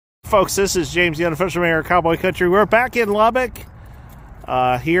folks, this is James, the unofficial mayor of Cowboy Country. We're back in Lubbock,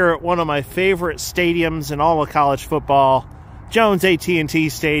 here at one of my favorite stadiums in all of college football, Jones AT&T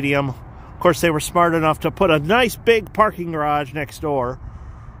Stadium. Of course, they were smart enough to put a nice big parking garage next door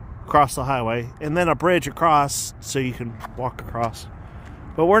across the highway, and then a bridge across so you can walk across.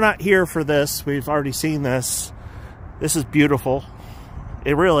 But we're not here for this. We've already seen this. This is beautiful.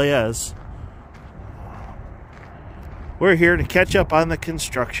 It really is. We're here to catch up on the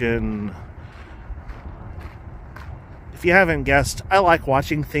construction. If you haven't guessed, I like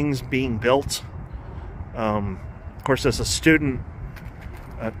watching things being built. Of course, as a student,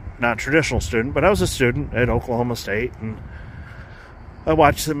 not a traditional student, but I was a student at Oklahoma State, and I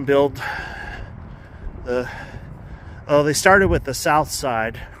watched them build they started with the south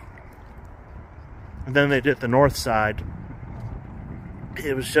side, and then they did the north side.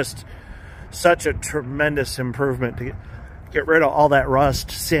 It was just such a tremendous improvement to get rid of all that rust,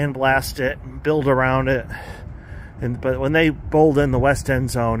 sandblast it, and build around it. But when they bowled in the west end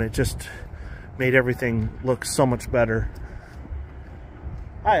zone, it just made everything look so much better.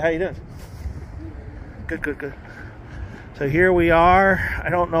 Hi, how you doing? Good, good, good. So here we are. I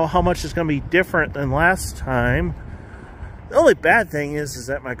don't know how much is going to be different than last time. The only bad thing is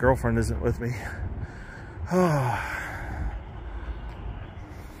that my girlfriend isn't with me. Oh.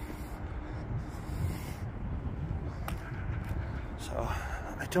 So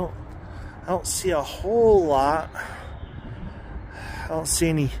I don't see a whole lot. I don't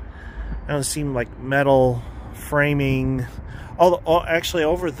see like metal framing. Actually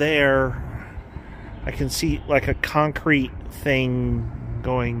over there I can see like a concrete thing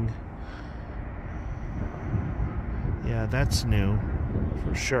going. Yeah, that's new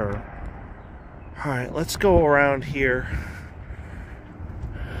for sure. All right, let's go around here.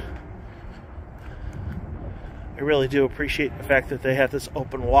 I really do appreciate the fact that they have this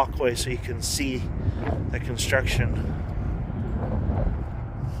open walkway so you can see the construction.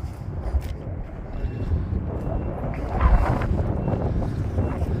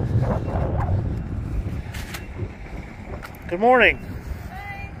 Good morning.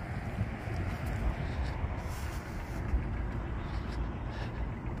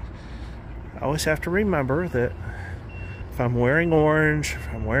 I always have to remember that if I'm wearing orange, if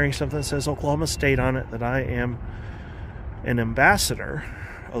I'm wearing something that says Oklahoma State on it, that I am an ambassador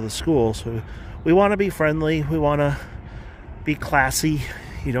of the school. So we want to be friendly. We want to be classy.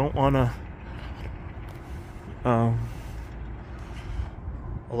 You don't want to a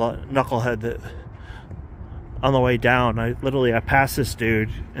knucklehead that on the way down, I passed this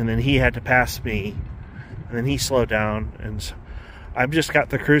dude, and then he had to pass me, and then he slowed down, and so I've just got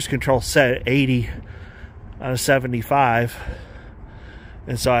the cruise control set at 80 out of 75,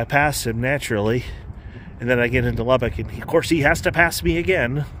 and so I passed him naturally, and then I get into Lubbock, and of course he has to pass me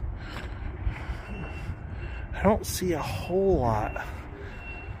again. I don't see a whole lot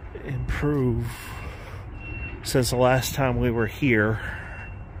improve since the last time we were here.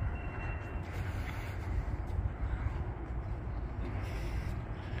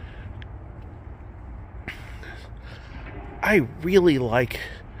 I really like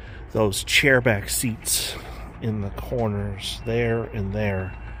those chairback seats in the corners there and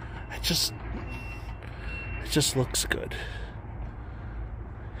there. It just looks good.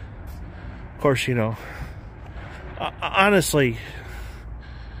 Of course, you know, honestly,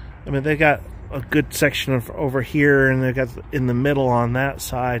 I mean, they got a good section of over here, and they got in the middle on that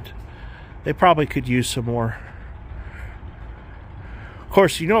side. They probably could use some more. Of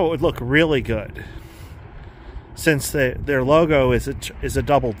course, you know, it would look really good, since their logo is a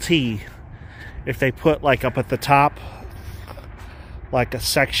double T, if they put like up at the top like a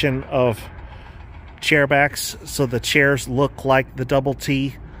section of chairbacks so the chairs look like the double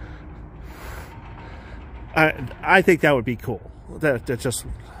T. I think that would be cool. That just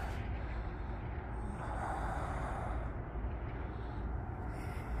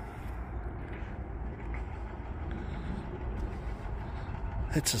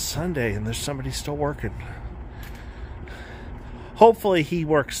it's a Sunday and there's somebody still working. Hopefully he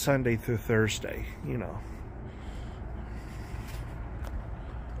works Sunday through Thursday, you know.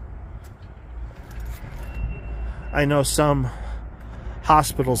 I know some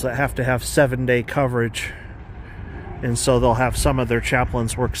hospitals that have to have 7-day coverage, and so they'll have some of their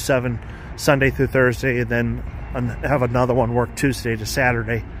chaplains work Sunday through Thursday, and then have another one work Tuesday to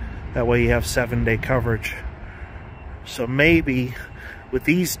Saturday. That way you have 7-day coverage. So maybe with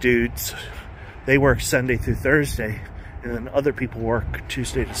these dudes, they work Sunday through Thursday, and then other people work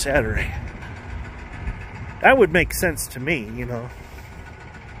Tuesday to Saturday. That would make sense to me, you know.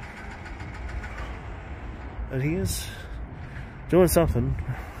 But he is doing something.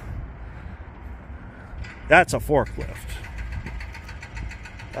 That's a forklift.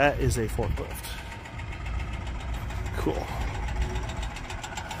 That is a forklift. Cool.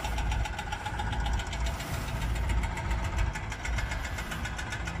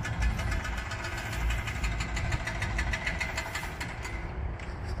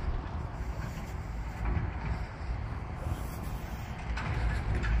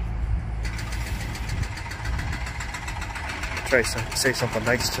 Try to say something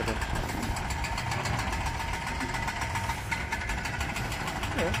nice to them.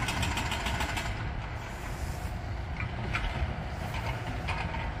 Yeah.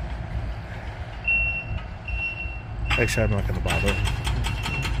 Actually, I'm not going to bother.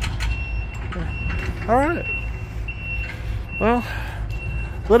 All right. Well,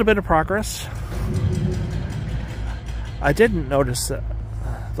 a little bit of progress. I didn't notice that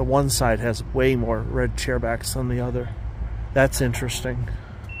the one side has way more red chairbacks than the other. That's interesting.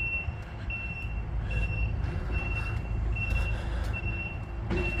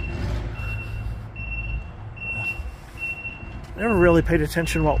 Never really paid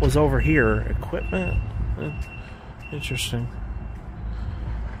attention what was over here. Equipment. Interesting.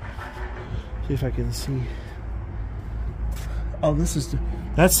 See if I can see. Oh,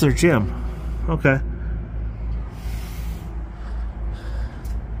 that's their gym. Okay.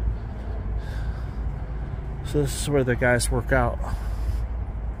 So this is where the guys work out.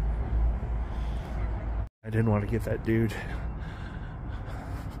 I didn't want to get that dude.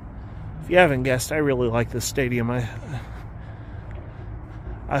 If you haven't guessed, I really like this stadium. I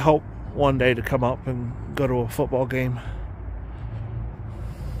hope one day to come up and go to a football game.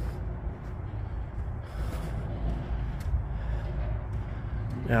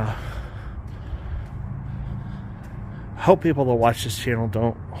 Yeah. I hope people that watch this channel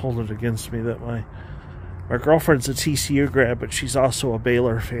don't hold it against me that my girlfriend's a TCU grad, but she's also a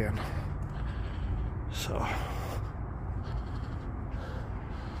Baylor fan. So.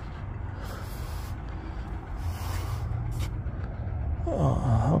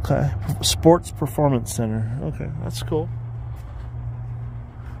 Oh, okay. Sports Performance Center. Okay, that's cool.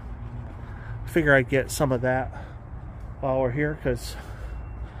 I figure I'd get some of that while we're here, because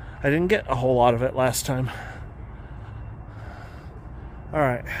I didn't get a whole lot of it last time.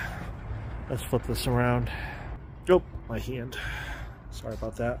 Alright. Let's flip this around. Oh, my hand. Sorry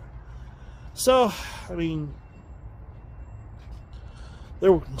about that. So, I mean,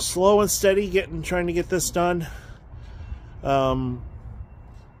 they're slow and steady trying to get this done. It's going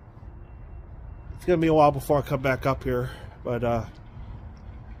to be a while before I come back up here, but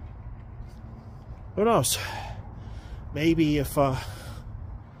who knows? Maybe if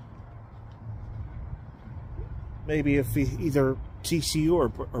either TCU or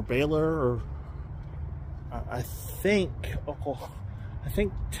Baylor, or I think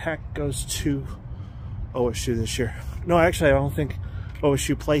Tech goes to OSU this year. No, actually, I don't think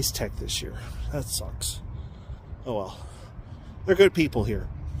OSU plays Tech this year. That sucks. Oh well. They're good people here.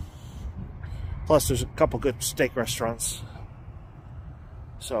 Plus, there's a couple good steak restaurants.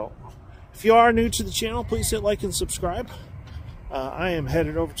 So, if you are new to the channel, please hit like and subscribe. I am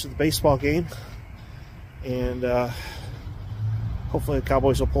headed over to the baseball game, and hopefully the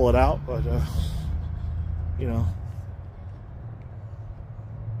Cowboys will pull it out, but you know,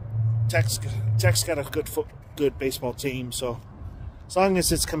 Tech's got a good baseball team, so as long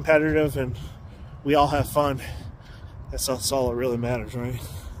as it's competitive and we all have fun, that's all that really matters, right?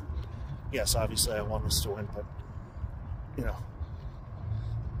 Yes, obviously I want us to win, but you know,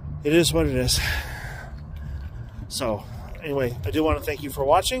 it is what it is. So anyway, I do want to thank you for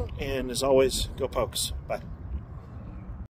watching, and as always, go Pokes. Bye.